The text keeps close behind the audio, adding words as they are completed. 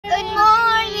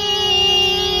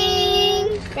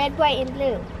red, white, and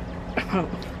blue.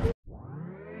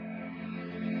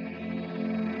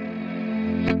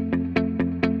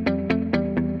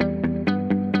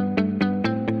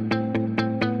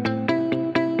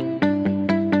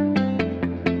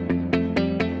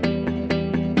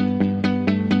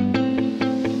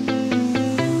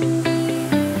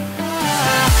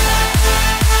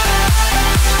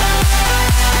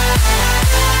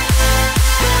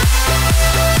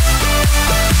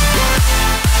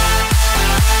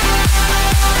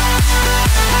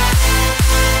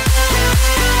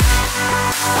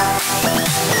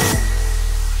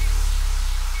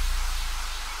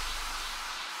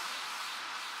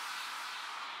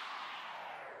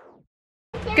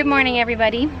 Good morning,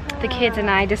 everybody. The kids and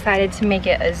I decided to make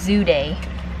it a zoo day.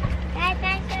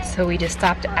 So we just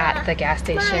stopped at the gas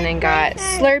station and got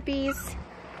Slurpees.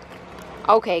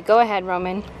 Okay, go ahead,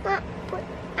 Roman.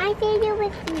 I think it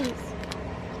was these.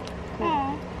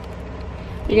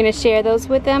 You're gonna share those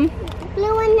with them?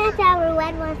 Blue one, that's ours.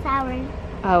 Red one's ours.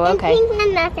 Oh, okay. And pink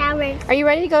one, that's ours. Are you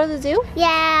ready to go to the zoo?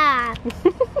 Yeah.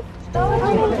 Oh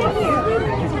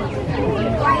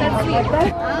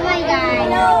my God.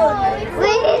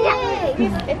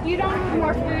 If you don't have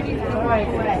more food, you can throw it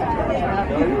away.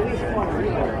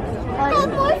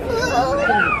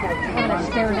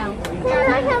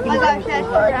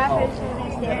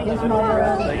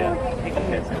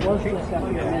 More food.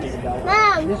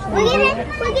 Mom, look at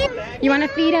it. You want to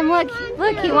feed him?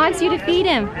 Look, he wants you to feed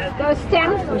him. Those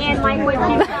stems and language you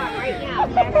got right now.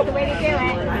 That's the way to do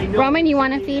it. Roman, you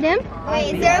want to feed him?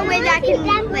 Wait, is there a way that I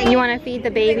can like? You want to feed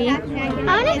the baby? I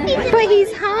want to feed him. But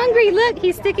he's hungry. Look,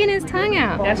 he's sticking his tongue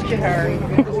out. That's to her.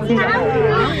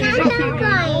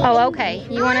 Oh, okay.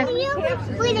 You want to?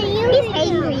 Wait, are you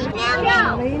angry?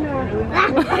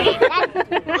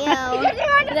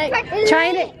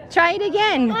 Try it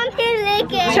again. I'm gonna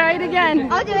lick it. Try it again.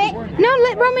 I'll do it. No,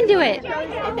 let Roman do it.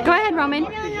 Go ahead, Roman.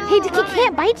 He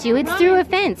can't bite you. It's through a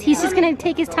fence. He's just gonna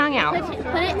take his tongue out.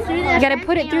 Put it through the. You gotta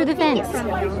put it through the fence.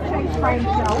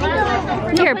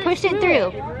 Here, push it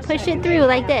through. Push it through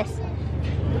like this.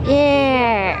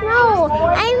 Yeah. No,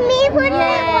 I mean put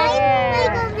that white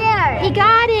over there. He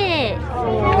got it.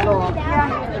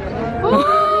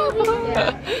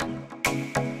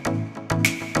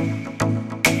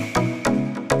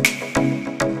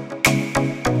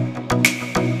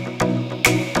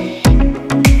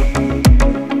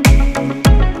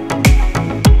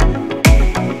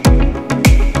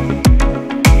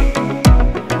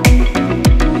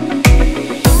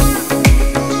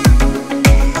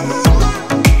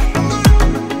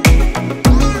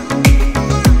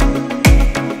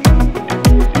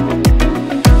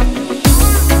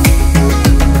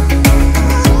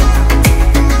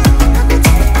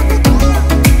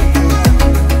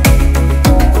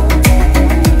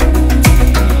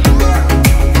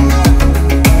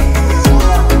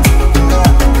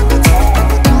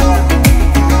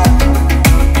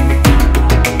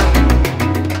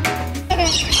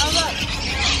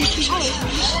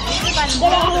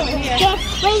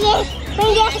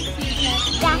 Bring it.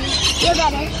 Yeah, you're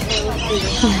better.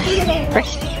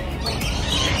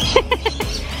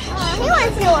 He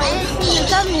wants to watch the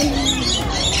gummy.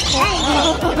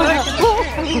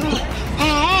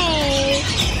 Hey.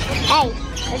 Hey.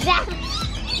 What's that?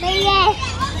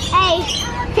 Hey.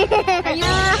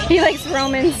 He likes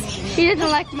Romans. He doesn't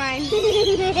like mine. Ew,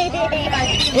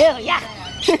 yeah.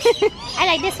 I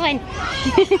like this one.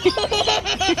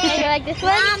 You like this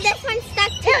one? This one's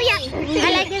stuck too. Yeah. I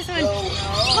like this one.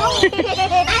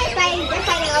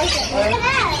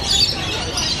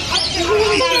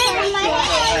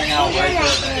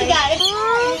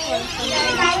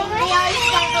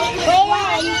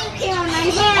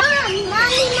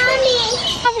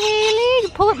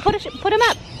 Put him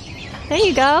up. There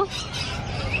you go.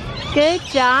 Good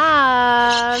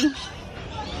job.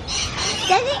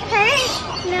 Does it hurt?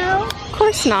 No. Of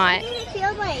course not. What does it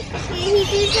feel like? He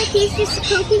feels like he's just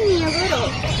poking me a little.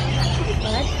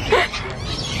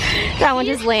 That one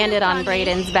just landed on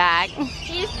Braden's back.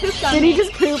 He just pooped on Did me. he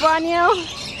just poop on you?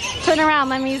 Turn around,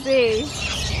 let me see.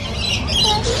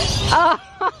 Oh!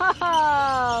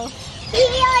 Pee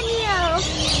on you.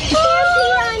 Pee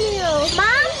on you.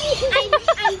 Mom,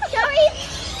 I'm sorry.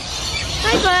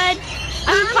 Hi, bud.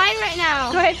 I'm fine right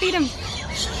now. Go ahead, feed him.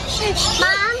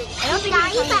 Mom, I'm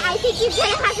sorry, but I think you're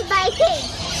gonna have to buy a cake.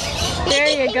 There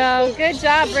you go. Good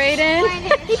job, Braden.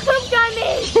 He pooped on me.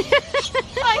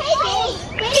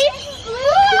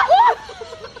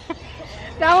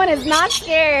 That one is not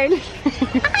scared.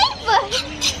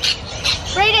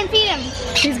 Braden, feed him.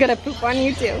 He's gonna poop on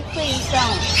you too. Please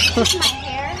don't. My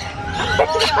hair.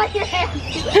 Oh, your hair.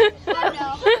 Oh,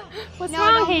 no. What's No,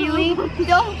 wrong? don't Haley.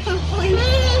 Don't please.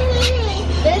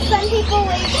 There's some people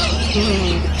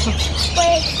waiting.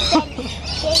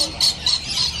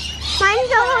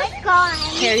 Mine's almost gone.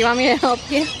 Here, you want me to help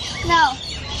you? No,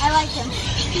 I like him.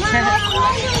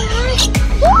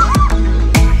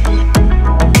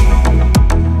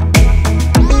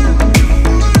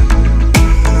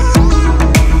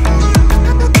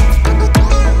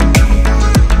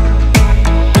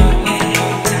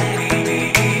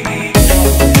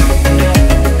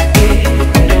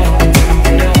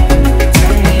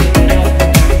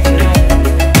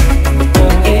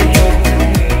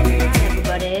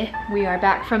 We are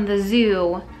back from the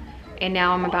zoo, and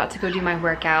now I'm about to go do my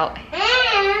workout.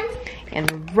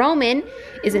 And Roman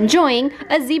is enjoying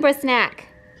a zebra snack.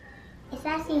 It's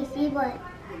actually zebra.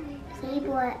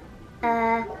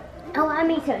 Oh, let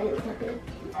me show you something.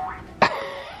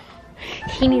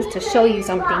 He needs to show you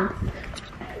something.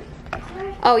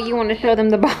 Oh, you want to show them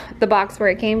the box where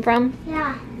it came from?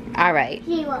 Yeah. All right.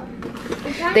 Zebra.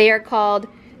 They are called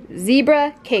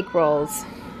zebra cake rolls.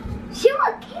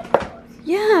 Zebra cake rolls?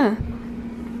 Yeah.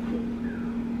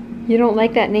 You don't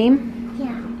like that name?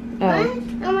 Yeah.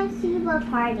 Oh. I want zebra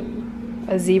party.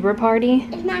 A zebra party?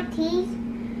 It's not teas.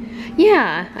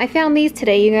 Yeah, I found these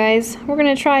today, you guys. We're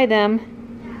gonna try them.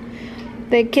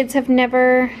 The kids have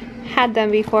never had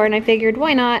them before, and I figured,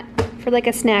 why not? For like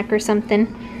a snack or something.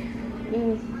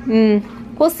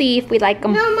 We'll see if we like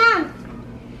them. No, Mom.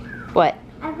 What?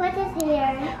 I put this here.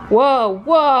 Whoa,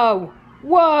 whoa,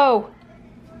 whoa.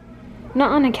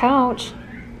 Not on a couch.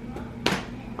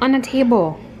 On a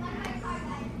table.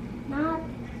 Not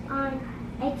on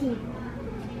a table.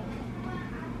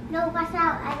 No, watch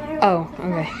out. Oh,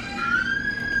 okay.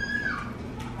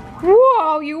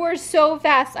 Whoa, you were so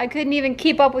fast. I couldn't even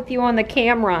keep up with you on the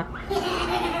camera.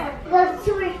 Go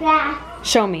super fast.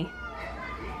 Show me.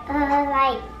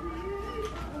 Like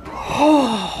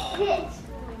this.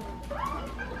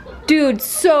 Dude,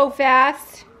 so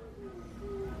fast.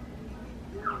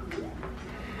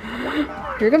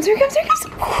 Here it comes, here it comes, here it comes.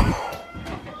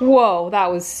 Whoa,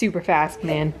 that was super fast,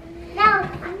 man. Now,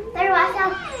 better watch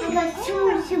out. I go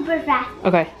super, super fast.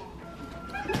 Okay.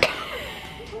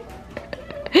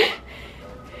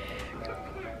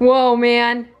 Whoa,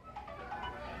 man.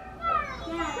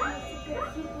 Yeah,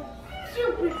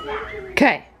 super fast.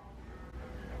 Okay.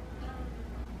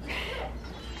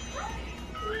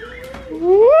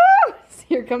 Woo!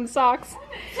 Here comes Socks.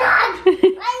 Why are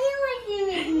you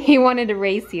racing me? He wanted to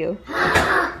race you.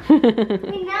 You're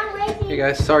not racing. Hey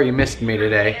guys, sorry you missed me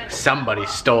today. Somebody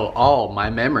stole all my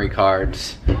memory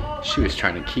cards. She was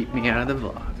trying to keep me out of the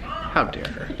vlog. How dare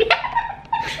her.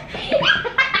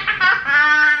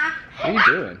 What are you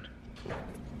doing?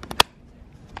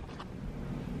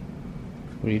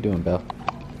 What are you doing, Belle?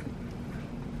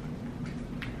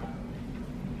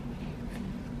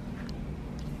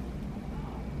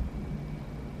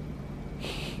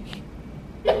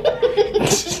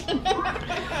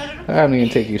 I don't even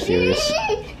take you serious.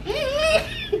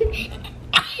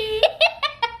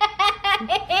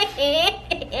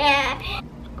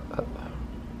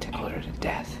 Tickled her to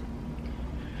death.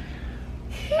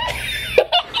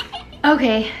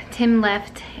 Okay, Tim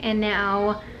left, and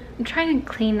now I'm trying to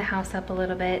clean the house up a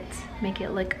little bit, make it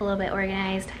look a little bit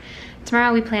organized.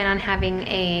 Tomorrow we plan on having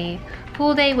a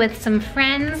pool day with some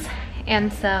friends,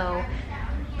 and so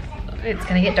it's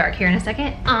gonna get dark here in a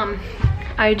second.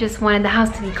 I just wanted the house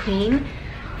to be clean,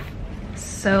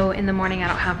 so in the morning I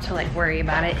don't have to like worry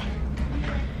about it.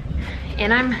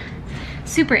 And I'm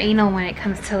super anal when it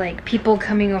comes to like people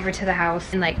coming over to the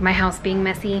house and like my house being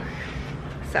messy.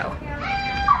 So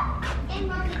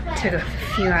took a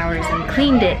few hours and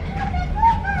cleaned it.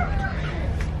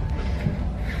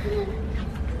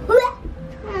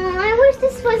 I wish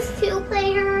this was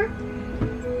 2-player.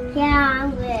 Yeah, I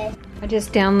wish. I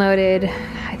just downloaded,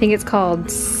 I think it's called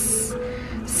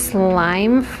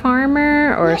Slime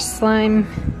Farmer or Slime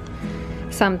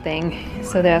something.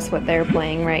 So that's what they're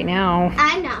playing right now.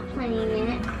 I'm not playing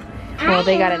it. Well,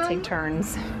 they gotta take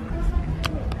turns.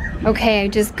 Okay, I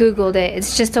just Googled it.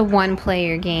 It's just a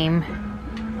 1-player game.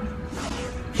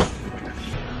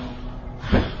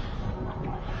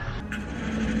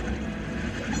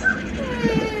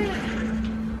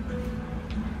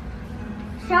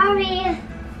 Sorry.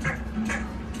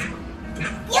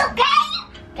 You okay?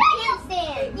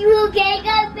 You okay,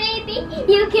 good baby?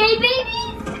 You okay, baby?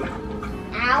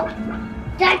 Ow.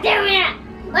 Stop doing that.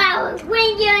 Wow, when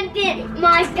you did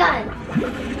my gun.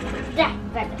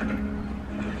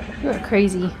 You're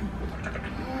crazy.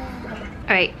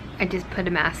 Alright, I just put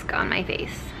a mask on my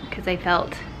face because I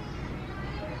felt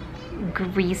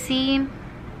greasy.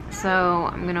 So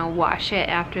I'm gonna wash it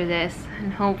after this,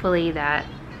 and hopefully that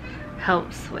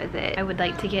helps with it. I would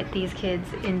like to get these kids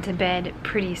into bed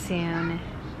pretty soon.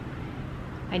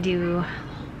 I do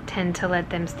tend to let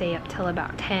them stay up till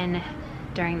about 10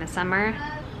 during the summer.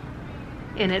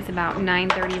 And it's about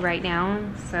 9:30 right now,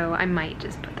 so I might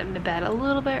just put them to bed a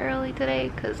little bit early today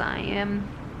because I am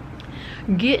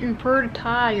getting pretty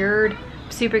tired.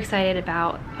 I'm super excited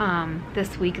about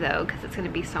this week though, because it's going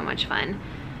to be so much fun.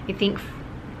 I think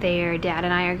their dad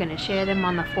and I are going to share them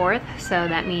on the 4th, so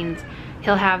that means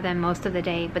he'll have them most of the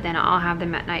day, but then I'll have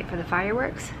them at night for the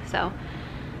fireworks, so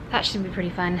that should be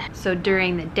pretty fun. So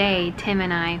during the day, Tim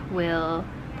and I will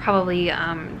probably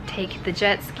take the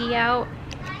jet ski out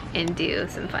and do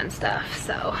some fun stuff.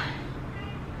 So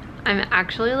I'm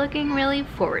actually looking really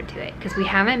forward to it because we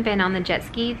haven't been on the jet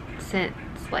ski since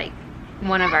like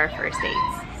one of our first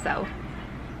dates, so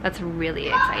that's really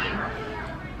exciting.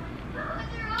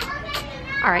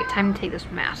 All right, time to take this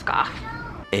mask off.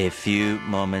 A few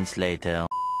moments later.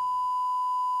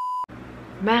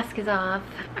 Mask is off.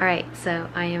 All right, so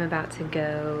I am about to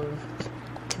go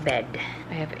to bed.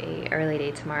 I have a early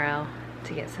day tomorrow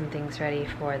to get some things ready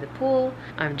for the pool.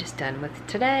 I'm just done with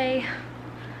today,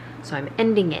 so I'm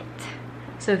ending it.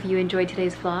 So if you enjoyed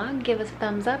today's vlog, give us a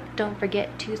thumbs up. Don't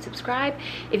forget to subscribe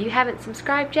if you haven't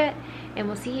subscribed yet, and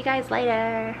we'll see you guys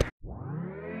later.